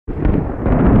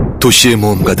도시의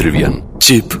모험가들을 위한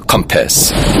집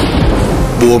컴패스.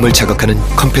 모험을 자극하는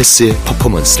컴패스의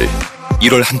퍼포먼스를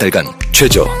 1월 한 달간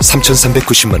최저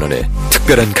 3,390만원의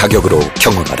특별한 가격으로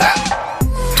경험하라.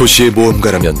 도시의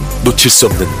모험가라면 놓칠 수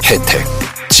없는 혜택.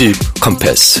 집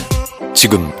컴패스.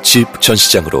 지금 집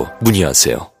전시장으로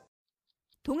문의하세요.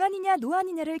 동안이냐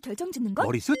노안이냐를 결정짓는 것?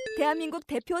 머리숱? 대한민국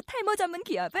대표 탈모 전문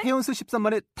기업은? 해온수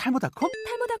 13만의 탈모닷컴?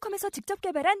 탈모닷컴에서 직접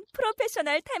개발한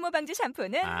프로페셔널 탈모 방지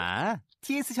샴푸는?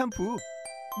 TS 샴푸.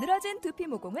 늘어진 두피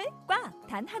모공을 꽉!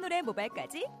 단 한 올의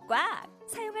모발까지 꽉!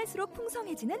 사용할수록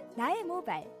풍성해지는 나의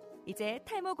모발. 이제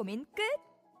탈모 고민 끝!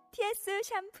 TS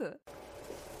샴푸.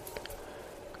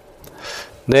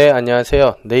 네,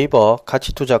 안녕하세요. 네이버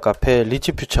가치투자 카페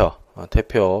리치퓨처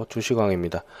대표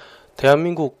주식왕입니다.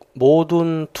 대한민국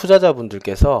모든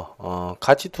투자자분들께서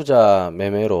가치투자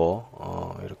매매로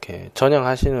이렇게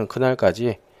전향하시는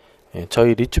그날까지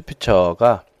저희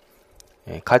리치퓨처가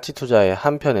가치투자의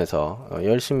한편에서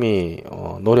열심히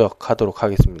노력하도록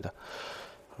하겠습니다.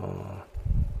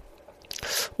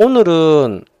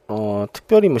 오늘은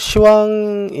특별히 뭐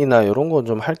시황이나 이런 건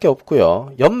좀 할 게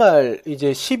없고요. 연말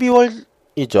이제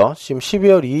 12월이죠. 지금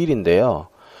 12월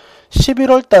 2일인데요.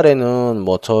 11월 달에는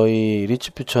뭐 저희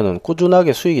리치퓨처는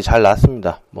꾸준하게 수익이 잘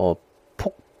났습니다. 뭐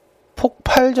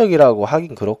폭발적이라고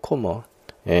하긴 그렇고 뭐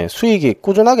수익이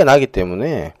꾸준하게 나기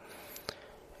때문에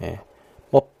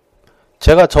뭐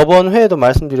제가 저번 회에도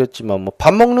말씀드렸지만 뭐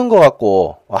밥 먹는 거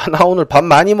같고 나 오늘 밥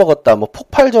많이 먹었다, 뭐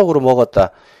폭발적으로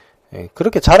먹었다,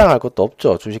 그렇게 자랑할 것도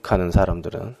없죠. 주식하는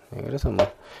사람들은. 그래서 뭐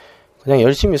그냥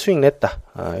열심히 수익 냈다,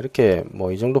 이렇게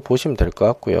뭐 이 정도 보시면 될 것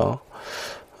같고요.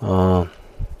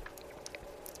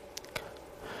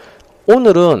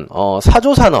 오늘은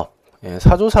사조산업,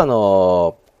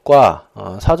 사조산업과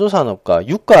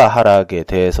유가하락에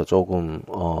대해서 조금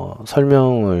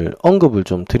언급을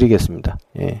좀 드리겠습니다.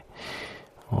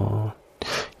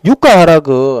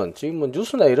 유가하락은 지금 뭐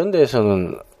뉴스나 이런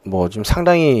데에서는 뭐 지금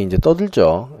상당히 이제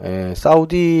떠들죠.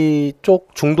 사우디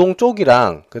쪽, 중동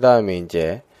쪽이랑 그 다음에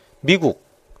이제 미국,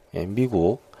 요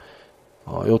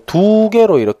두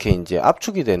개로 이렇게 이제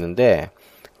압축이 되는데,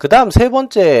 그 다음 세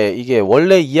번째, 이게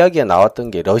원래 이야기가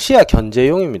나왔던 게 러시아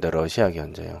견제용입니다. 러시아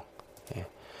견제용.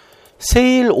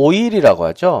 세일 오일이라고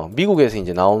하죠. 미국에서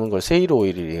이제 나오는 걸 세일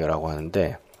오일이라고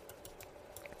하는데,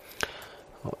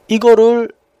 이거를,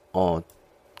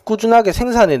 꾸준하게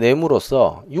생산해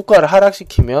내므로써 유가를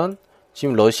하락시키면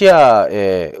지금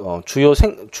러시아의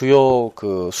주요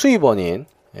그 수입원인,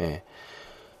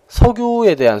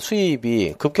 석유에 대한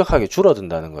수입이 급격하게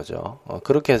줄어든다는 거죠.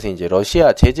 그렇게 해서 이제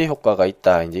러시아 제재 효과가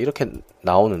있다, 이제 이렇게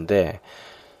나오는데,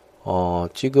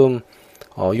 지금,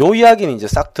 요 이야기는 이제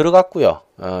싹 들어갔고요.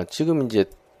 지금 이제,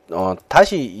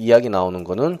 다시 이야기 나오는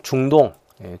거는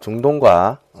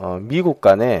중동과, 미국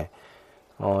간에,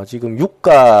 지금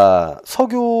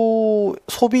석유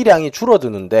소비량이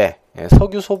줄어드는데,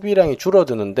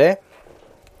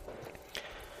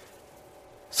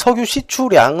 석유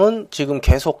시추량은 지금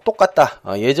계속 똑같다.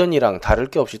 예전이랑 다를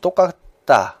게 없이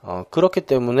똑같다. 그렇기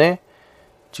때문에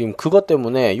지금 그것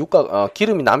때문에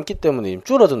기름이 남기 때문에 지금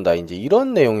줄어든다. 이제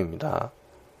이런 내용입니다.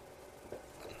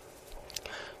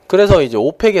 그래서 이제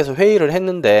오펙에서 회의를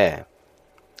했는데,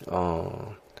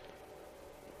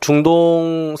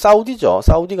 중동 사우디죠.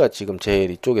 사우디가 지금 제일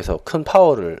이쪽에서 큰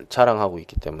파워를 자랑하고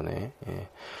있기 때문에,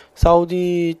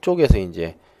 사우디 쪽에서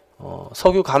이제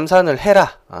석유 감산을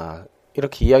해라,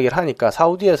 이렇게 이야기를 하니까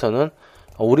사우디에서는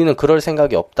우리는 그럴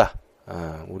생각이 없다.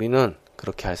 우리는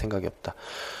그렇게 할 생각이 없다.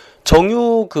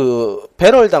 정유 그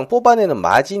배럴당 뽑아내는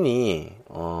마진이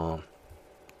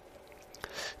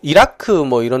이라크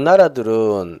뭐 이런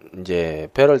나라들은 이제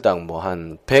배럴당 뭐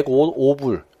한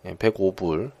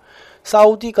 105불.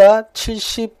 사우디가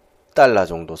 70달러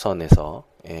정도 선에서,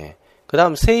 그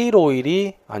다음 세일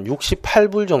오일이 한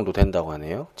 68불 정도 된다고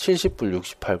하네요. 70불,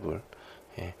 68불.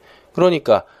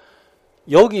 그러니까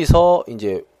여기서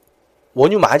이제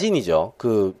원유 마진이죠.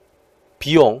 그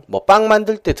비용, 뭐 빵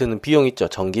만들 때 드는 비용 있죠.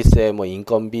 전기세, 뭐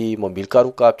인건비, 뭐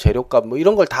밀가루값, 재료값, 뭐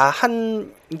이런 걸 다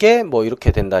한 게 뭐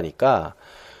이렇게 된다니까,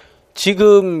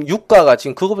 지금 유가가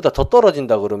지금 그거보다 더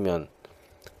떨어진다 그러면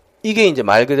이게 이제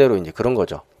말 그대로 이제 그런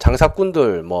거죠.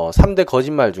 장사꾼들 뭐 3대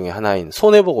거짓말 중에 하나인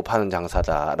손해보고 파는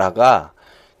장사다라가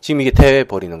지금 이게 돼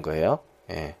버리는 거예요.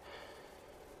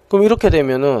 그럼 이렇게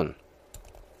되면은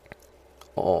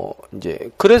이제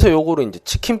그래서 요거를 이제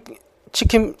치킨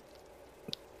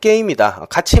게임이다.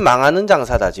 같이 망하는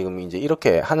장사다. 지금 이제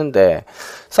이렇게 하는데,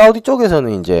 사우디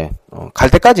쪽에서는 이제 갈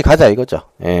때까지 가자 이거죠.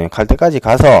 갈 때까지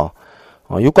가서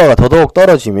유가가 더더욱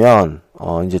떨어지면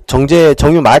이제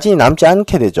정유 마진이 남지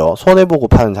않게 되죠. 손해보고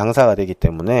파는 장사가 되기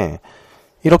때문에,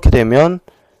 이렇게 되면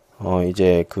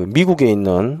이제 그 미국에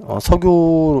있는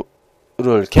석유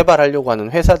개발하려고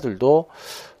하는 회사들도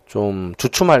좀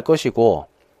주춤할 것이고,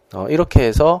 이렇게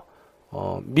해서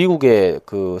미국의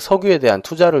그 석유에 대한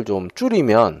투자를 좀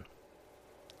줄이면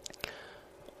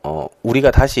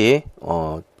우리가 다시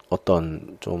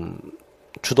어떤 좀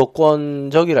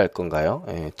주도권적이랄 건가요?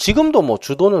 예, 지금도 뭐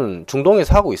주도는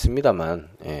중동에서 하고 있습니다만,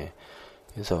 예,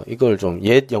 그래서 이걸 좀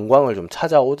옛 영광을 좀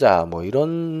찾아오자 뭐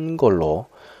이런 걸로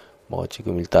뭐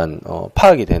지금 일단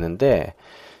파악이 되는데,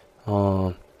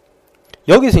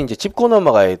 여기서 이제 짚고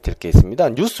넘어가야 될 게 있습니다.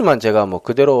 뉴스만 제가 뭐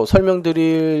그대로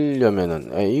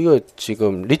설명드리려면은, 예, 이거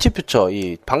지금 리치퓨처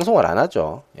이 방송을 안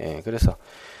하죠. 예, 그래서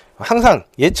항상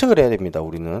예측을 해야 됩니다.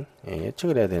 우리는, 예,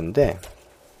 예측을 해야 되는데,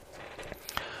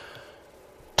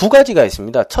 두 가지가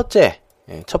있습니다. 첫째,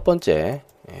 예, 첫 번째,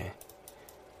 예,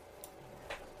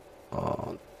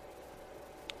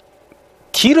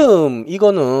 기름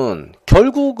이거는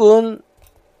결국은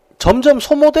점점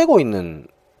소모되고 있는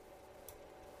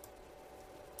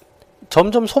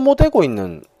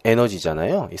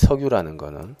에너지잖아요. 이 석유라는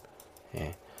거는.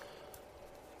 예.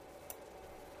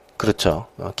 그렇죠.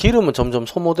 기름은 점점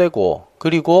소모되고,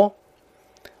 그리고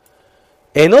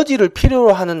에너지를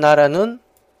필요로 하는 나라는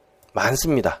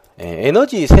많습니다. 예.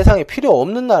 에너지 세상에 필요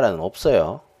없는 나라는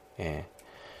없어요. 예.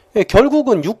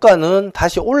 결국은 유가는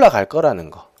다시 올라갈 거라는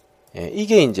거. 예.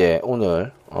 이게 이제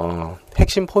오늘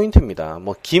핵심 포인트입니다.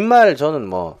 뭐 긴 말 저는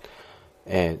뭐,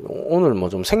 예, 오늘 뭐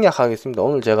좀 생략하겠습니다.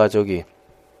 오늘 제가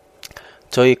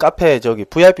저희 카페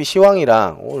VIP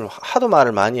시황이랑 오늘 하도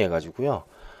말을 많이 해가지고요.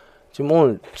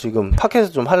 오늘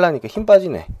팟캐스트 좀 하려니까 힘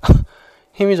빠지네.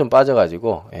 힘이 좀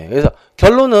빠져가지고. 예, 그래서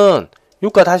결론은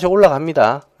유가 다시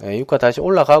올라갑니다. 예, 유가 다시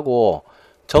올라가고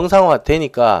정상화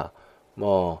되니까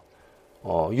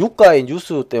유가의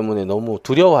뉴스 때문에 너무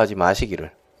두려워하지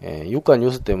마시기를. 예, 유가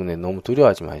뉴스 때문에 너무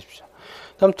두려워하지 마십시오.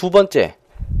 다음 두 번째.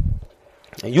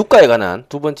 유가에 관한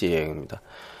두 번째 이야기입니다.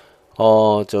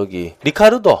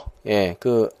 리카르도, 예,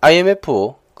 그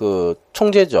IMF 그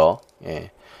총재죠.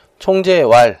 예.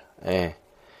 총재왈, 예.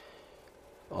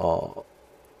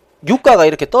 유가가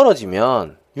이렇게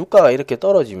떨어지면은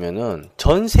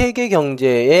전 세계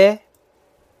경제에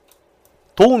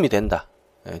도움이 된다.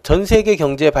 예. 전 세계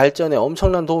경제 발전에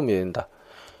엄청난 도움이 된다.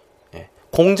 예.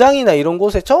 공장이나 이런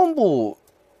곳에 전부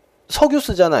석유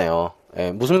쓰잖아요. 예,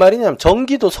 무슨 말이냐면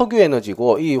전기도 석유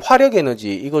에너지고 이 화력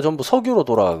에너지 이거 전부 석유로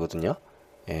돌아가거든요.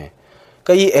 예.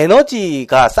 그러니까 이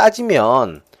에너지가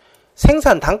싸지면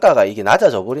생산 단가가 이게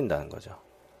낮아져 버린다는 거죠.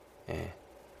 예.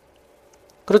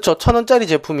 그렇죠. 1,000원짜리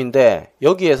제품인데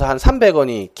여기에서 한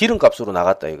 300원이 기름값으로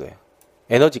나갔다 이거예요.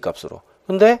 에너지 값으로.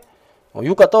 근데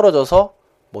유가 떨어져서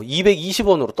뭐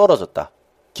 220원으로 떨어졌다.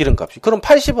 기름값이. 그럼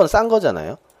 80원 싼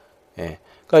거잖아요. 예.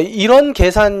 그러니까 이런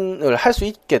계산을 할 수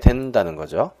있게 된다는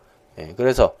거죠. 예,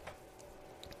 그래서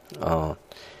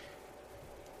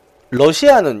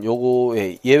러시아는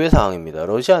요거의 예외 상황입니다.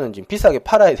 러시아는 지금 비싸게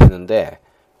팔아야 되는데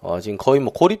지금 거의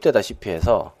뭐 고립되다시피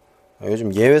해서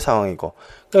요즘 예외 상황이고,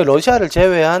 그러니까 러시아를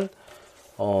제외한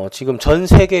지금 전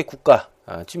세계 국가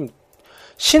지금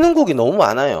신흥국이 너무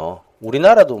많아요.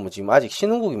 우리나라도 뭐 지금 아직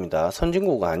신흥국입니다.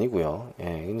 선진국은 아니고요. 예,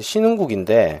 근데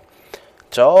신흥국인데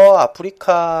저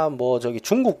아프리카 뭐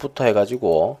중국부터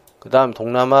해가지고 그 다음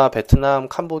동남아, 베트남,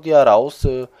 캄보디아,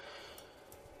 라오스,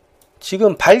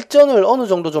 지금 발전을 어느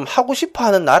정도 좀 하고 싶어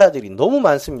하는 나라들이 너무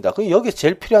많습니다. 그 여기서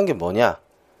제일 필요한 게 뭐냐?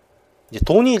 이제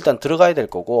돈이 일단 들어가야 될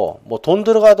거고, 뭐 돈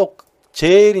들어가도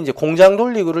제일 이제 공장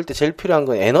돌리고 그럴 때 제일 필요한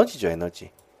건 에너지죠, 에너지.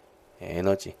 예,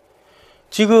 에너지.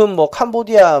 지금 뭐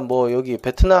캄보디아, 뭐 여기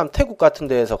베트남, 태국 같은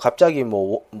데에서 갑자기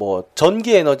뭐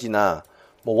전기 에너지나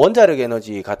뭐 원자력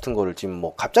에너지 같은 거를 지금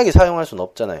뭐 갑자기 사용할 수는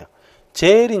없잖아요.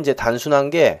 제일 이제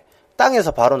단순한 게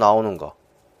땅에서 바로 나오는 거.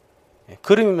 예,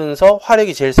 그러면서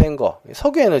화력이 제일 센 거.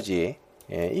 석유 에너지.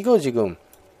 예, 이거 지금.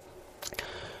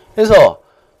 그래서,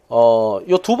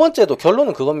 요 두 번째도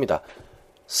결론은 그겁니다.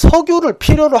 석유를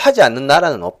필요로 하지 않는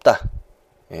나라는 없다.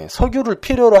 예, 석유를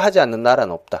필요로 하지 않는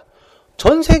나라는 없다.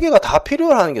 전 세계가 다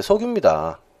필요로 하는 게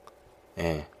석유입니다.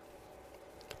 예.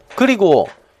 그리고,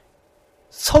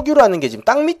 석유라는 게 지금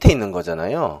땅 밑에 있는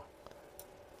거잖아요.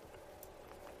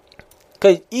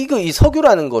 그러니까 이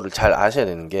석유라는 거를 잘 아셔야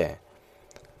되는 게,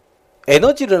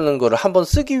 에너지라는 거를 한번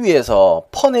쓰기 위해서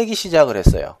퍼내기 시작을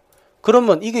했어요.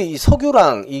 그러면 이게 이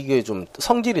석유랑 이게 좀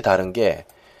성질이 다른 게,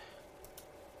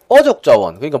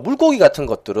 어적자원, 그러니까 물고기 같은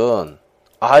것들은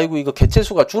아이고 이거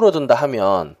개체수가 줄어든다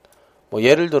하면 뭐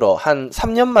예를 들어 한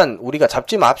 3년만 우리가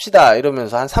잡지 맙시다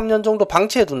이러면서 한 3년 정도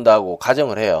방치해 둔다고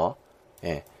가정을 해요.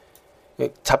 예.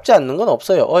 잡지 않는 건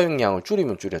없어요. 어획량을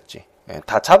줄이면 줄였지. 예.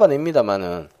 다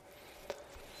잡아냅니다만은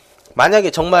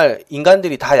만약에 정말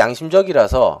인간들이 다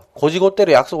양심적이라서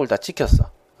고지고대로 약속을 다 지켰어.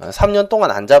 3년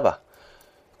동안 안 잡아.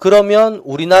 그러면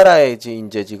우리나라에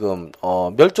이제 지금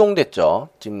멸종됐죠.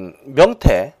 지금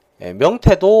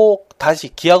명태도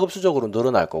다시 기하급수적으로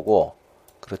늘어날 거고,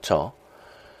 그렇죠.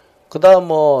 그다음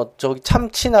저기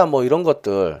참치나 이런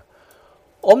것들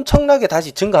엄청나게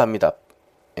다시 증가합니다.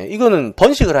 이거는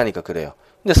번식을 하니까 그래요.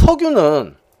 근데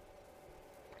석유는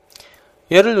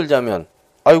예를 들자면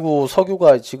아이고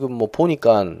석유가 지금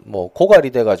보니까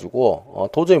고갈이 돼가지고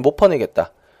도저히 못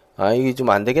퍼내겠다. 이게 좀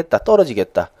안 되겠다.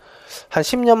 떨어지겠다. 한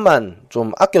 10년만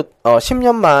좀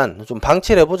 10년만 좀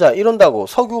방치를 해보자 이런다고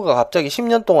석유가 갑자기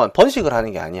 10년 동안 번식을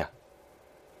하는 게 아니야.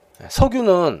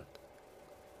 석유는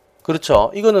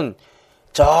그렇죠. 이거는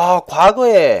저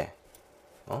과거에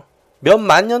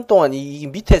몇만 년 동안 이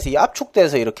밑에서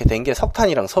압축돼서 이렇게 된 게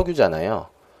석탄이랑 석유잖아요.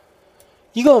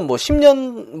 이건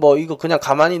 10년 이거 그냥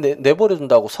가만히 내버려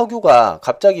둔다고 석유가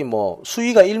갑자기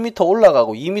수위가 1m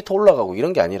올라가고 2m 올라가고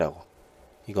이런 게 아니라고.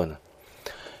 이거는.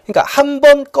 그러니까 한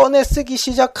번 꺼내 쓰기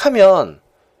시작하면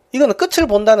이거는 끝을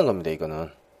본다는 겁니다.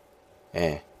 이거는.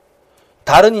 예.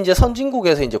 다른 이제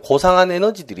선진국에서 이제 고상한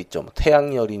에너지들 있죠.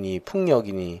 태양열이니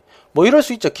풍력이니 이럴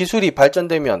수 있죠. 기술이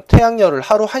발전되면 태양열을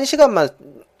하루 1시간만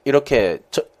이렇게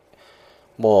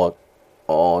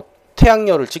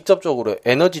태양열을 직접적으로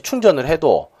에너지 충전을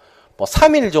해도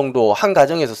 3일 정도 한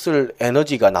가정에서 쓸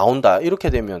에너지가 나온다.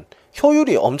 이렇게 되면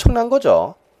효율이 엄청난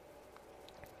거죠.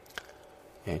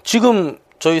 예, 지금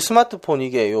저희 스마트폰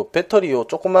이게 요 배터리 요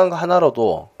조그만 거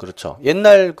하나로도 그렇죠.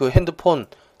 옛날 그 핸드폰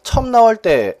처음 나올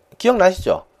때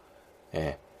기억나시죠?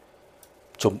 예.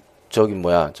 저기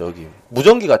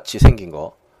무전기 같이 생긴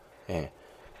거. 예.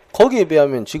 거기에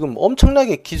비하면 지금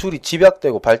엄청나게 기술이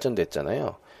집약되고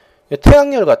발전됐잖아요.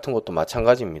 태양열 같은 것도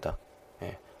마찬가지입니다.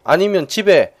 예. 아니면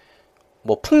집에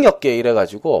풍력계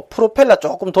이래가지고 프로펠러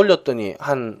조금 돌렸더니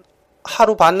한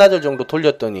하루 반나절 정도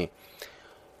돌렸더니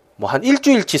한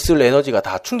일주일치 쓸 에너지가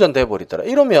다 충전돼 버리더라.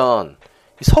 이러면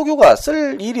석유가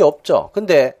쓸 일이 없죠.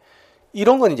 근데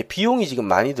이런 건 이제 비용이 지금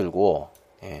많이 들고,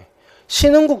 예.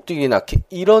 신흥국들이나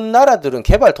이런 나라들은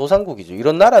개발도상국이죠.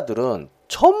 이런 나라들은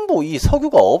전부 이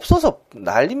석유가 없어서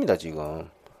난립니다, 지금.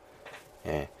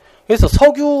 예. 그래서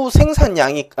석유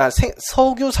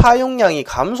석유 사용량이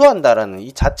감소한다라는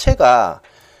이 자체가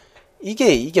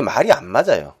이게 말이 안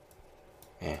맞아요.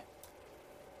 예.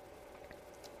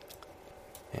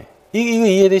 예. 이거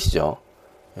이해되시죠?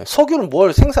 예. 석유는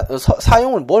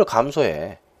사용을 뭘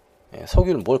감소해? 예.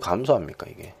 석유는 뭘 감소합니까,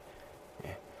 이게?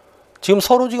 예. 지금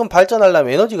서로 지금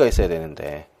발전하려면 에너지가 있어야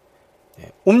되는데,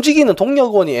 예. 움직이는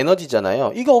동력원이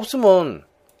에너지잖아요. 이거 없으면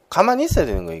가만히 있어야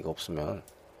되는 거예요, 이거 없으면.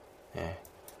 예.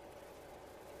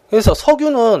 그래서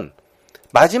석유는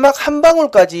마지막 한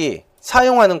방울까지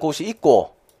사용하는 곳이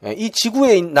있고, 이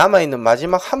지구에 남아있는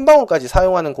마지막 한 방울까지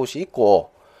사용하는 곳이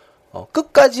있고,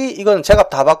 끝까지 이건 제값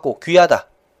다 받고 귀하다.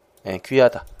 예,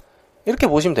 귀하다. 이렇게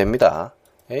보시면 됩니다.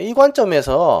 예, 이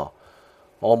관점에서,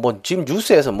 지금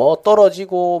뉴스에서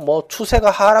떨어지고,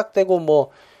 추세가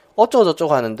하락되고,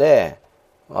 어쩌고저쩌고 하는데,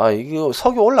 이거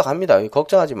석유 올라갑니다.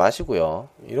 걱정하지 마시고요.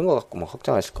 이런 거 갖고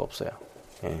걱정하실 거 없어요.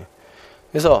 예.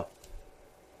 그래서,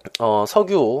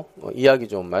 석유 이야기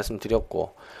좀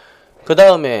말씀드렸고, 그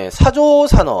다음에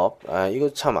사조산업,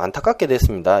 이거 참 안타깝게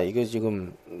됐습니다. 이거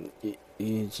지금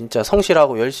진짜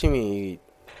성실하고 열심히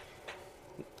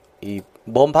이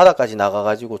먼 바다까지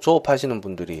나가가지고 조업하시는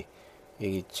분들이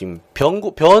지금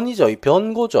변고를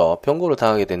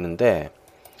당하게 됐는데,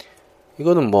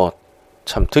 이거는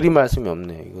참 드릴 말씀이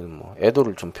없네. 이거는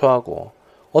애도를 좀 표하고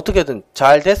어떻게든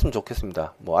잘 됐으면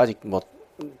좋겠습니다. 아직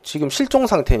지금 실종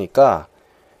상태니까.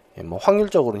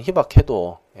 확률적으로는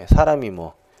희박해도, 사람이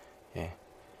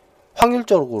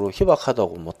확률적으로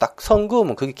희박하다고 딱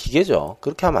선그으면 그게 기계죠.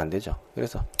 그렇게 하면 안 되죠.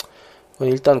 그래서,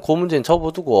 일단 그 문제는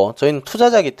접어두고, 저희는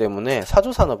투자자이기 때문에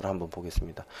사조산업을 한번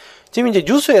보겠습니다. 지금 이제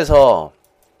뉴스에서,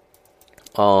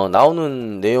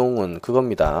 나오는 내용은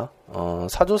그겁니다.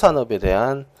 사조산업에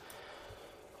대한,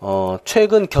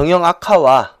 최근 경영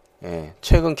악화와,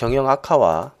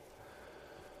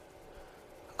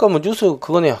 그러니까 뉴스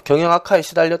그거네요. 경영 악화에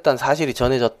시달렸다는 사실이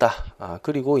전해졌다.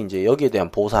 그리고 이제 여기에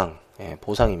대한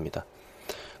보상입니다.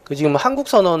 지금 한국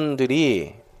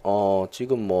선원들이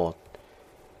지금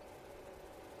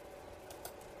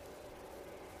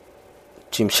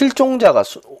지금 실종자가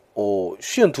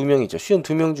 52명이죠.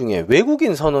 52명 중에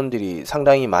외국인 선원들이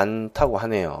상당히 많다고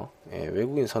하네요. 예,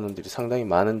 외국인 선원들이 상당히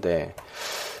많은데,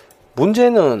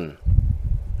 문제는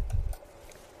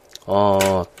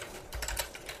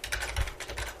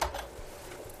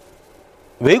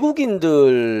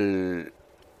외국인들은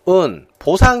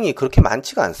보상이 그렇게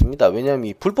많지가 않습니다. 왜냐하면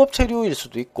이 불법 체류일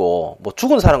수도 있고,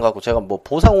 죽은 사람 갖고 제가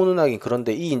보상 운운하긴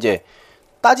그런데, 이제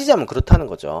따지자면 그렇다는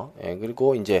거죠. 예,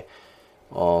 그리고 이제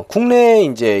국내에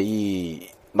이제 이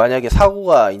만약에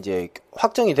사고가 이제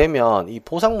확정이 되면 이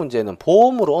보상 문제는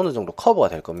보험으로 어느 정도 커버가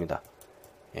될 겁니다.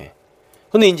 예.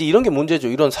 근데 이제 이런 게 문제죠.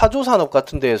 이런 사조산업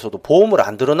같은 데에서도 보험을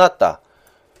안 들어놨다.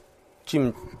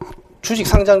 지금 주식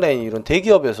상장된 이런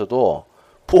대기업에서도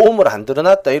보험을 안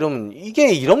들어놨다 이러면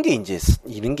이런 게 이제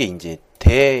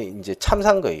이제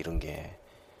참사인 거예요. 이런 게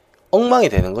엉망이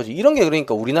되는 거죠. 이런 게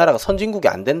그러니까 우리나라가 선진국이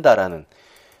안 된다라는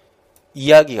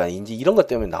이야기가 이제 이런 것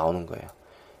때문에 나오는 거예요.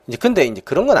 이제 근데 이제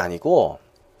그런 건 아니고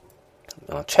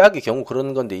최악의 경우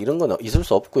그런 건데 이런 건 있을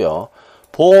수 없고요.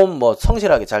 보험 뭐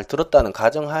성실하게 잘 들었다는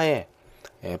가정하에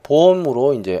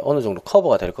보험으로 이제 어느 정도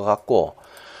커버가 될 것 같고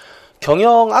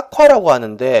경영 악화라고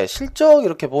하는데 실적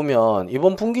이렇게 보면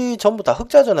이번 분기 전부 다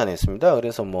흑자 전환했습니다.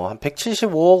 그래서 뭐 한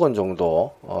 175억 원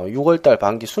정도 6월달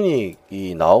반기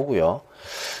순이익이 나오고요.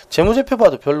 재무제표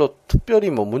봐도 별로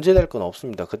특별히 뭐 문제될 건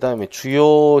없습니다. 그 다음에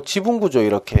주요 지분구조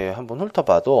이렇게 한번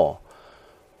훑어봐도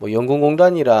뭐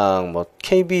연금공단이랑 뭐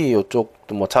KB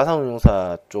이쪽도 뭐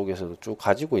자산운용사 쪽에서도 쭉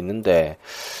가지고 있는데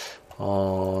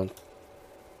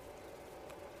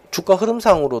주가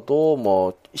흐름상으로도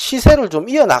뭐 시세를 좀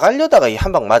이어나가려다가 이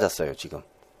한 방 맞았어요, 지금.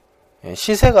 예,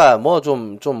 시세가 뭐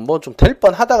좀 될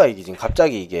뻔 하다가 이게 지금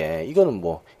갑자기 이거는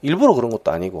뭐 일부러 그런 것도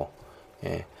아니고.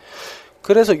 예.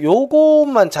 그래서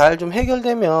요것만 잘 좀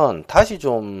해결되면 다시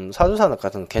좀 사조산업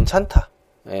같은 괜찮다.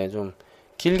 예, 좀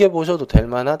길게 보셔도 될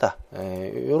만하다.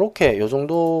 예, 요렇게 요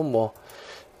정도 뭐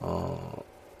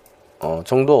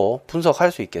정도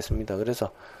분석할 수 있겠습니다. 그래서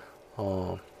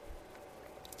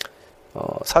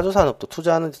사조산업도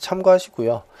투자하는데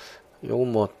참고하시고요.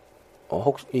 요건 뭐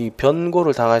혹시 이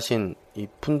변고를 당하신 이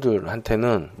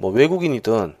분들한테는 뭐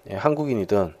외국인이든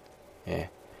한국인이든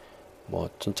뭐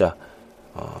진짜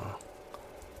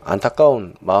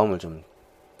안타까운 마음을 좀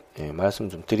말씀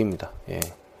좀 드립니다.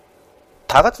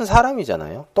 다 같은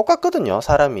사람이잖아요. 똑같거든요.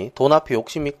 사람이 돈 앞에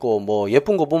욕심 있고 뭐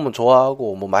예쁜 거 보면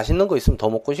좋아하고 뭐 맛있는 거 있으면 더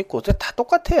먹고 싶고 다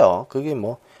똑같아요. 그게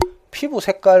뭐 피부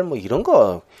색깔 뭐 이런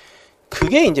거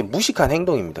그게 이제 무식한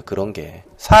행동입니다. 그런 게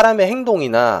사람의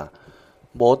행동이나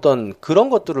뭐 어떤 그런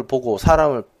것들을 보고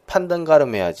사람을 판단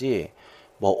가름해야지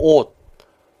뭐 옷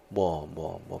뭐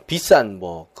비싼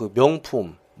뭐 그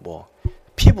명품 뭐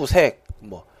피부색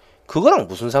뭐 그거랑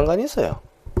무슨 상관이 있어요.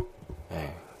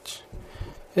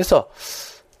 그래서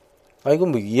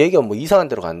이건 뭐 이 얘기가 뭐 이상한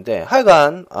데로 갔는데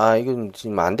하여간 이건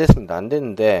지금 안 됐습니다. 안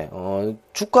됐는데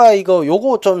주가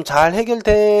요거 좀 잘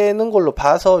해결되는 걸로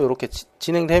봐서 요렇게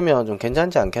진행되면 좀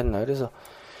괜찮지 않겠나. 그래서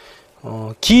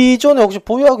기존에 혹시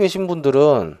보유하고 계신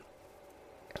분들은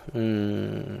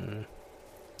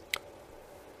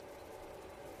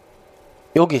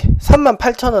여기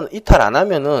 38,000원 이탈 안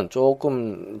하면은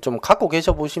조금 좀 갖고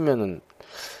계셔 보시면은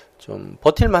좀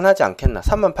버틸만 하지 않겠나.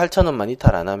 38,000원만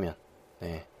이탈 안 하면.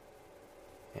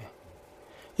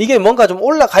 이게 뭔가 좀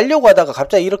올라가려고 하다가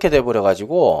갑자기 이렇게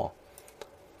돼버려가지고,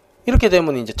 이렇게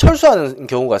되면 이제 철수하는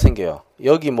경우가 생겨요.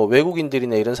 여기 뭐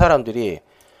외국인들이나 이런 사람들이,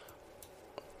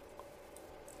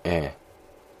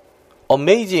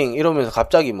 어메이징 이러면서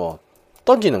갑자기 뭐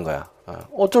던지는 거야.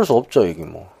 어쩔 수 없죠, 이게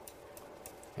뭐.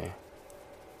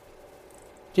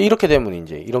 이렇게 되면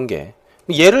이제 이런 게.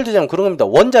 예를 들자면 그런 겁니다.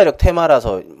 원자력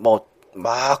테마라서 뭐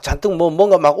막 잔뜩 뭐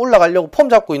뭔가 막 올라가려고 폼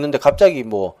잡고 있는데 갑자기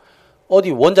뭐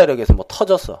어디 원자력에서 뭐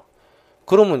터졌어.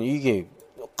 그러면 이게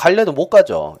갈래도 못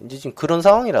가죠. 이제 지금 그런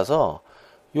상황이라서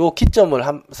요 기점을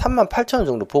한 38,000원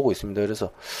정도 보고 있습니다.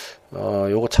 그래서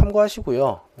요거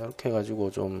참고하시고요. 이렇게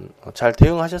해가지고 좀 잘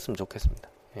대응하셨으면 좋겠습니다.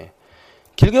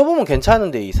 길게 보면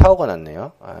괜찮은데 이 사고가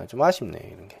났네요. 좀 아쉽네요,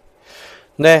 이런 게.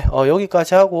 네,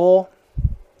 여기까지 하고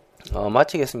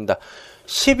마치겠습니다.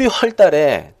 12월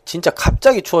달에 진짜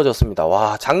갑자기 추워졌습니다.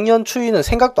 와, 작년 추위는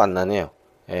생각도 안 나네요.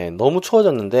 너무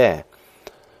추워졌는데,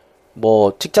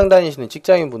 뭐, 직장 다니시는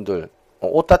직장인분들,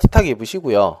 옷 따뜻하게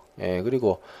입으시고요.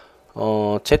 그리고,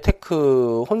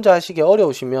 재테크 혼자 하시기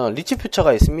어려우시면,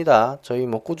 리치퓨처가 있습니다. 저희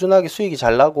뭐, 꾸준하게 수익이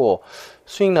잘 나고,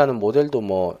 수익 나는 모델도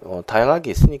뭐, 다양하게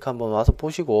있으니까 한번 와서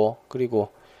보시고, 그리고,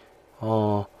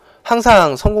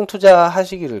 항상 성공 투자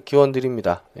하시기를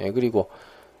기원드립니다. 그리고,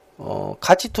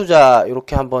 가치 투자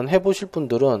이렇게 한번 해보실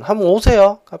분들은 한번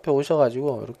오세요. 카페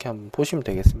오셔가지고 이렇게 한번 보시면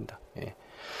되겠습니다.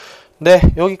 네,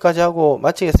 여기까지 하고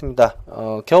마치겠습니다.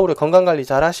 겨울에 건강관리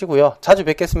잘 하시고요. 자주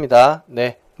뵙겠습니다.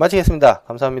 네, 마치겠습니다.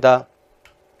 감사합니다.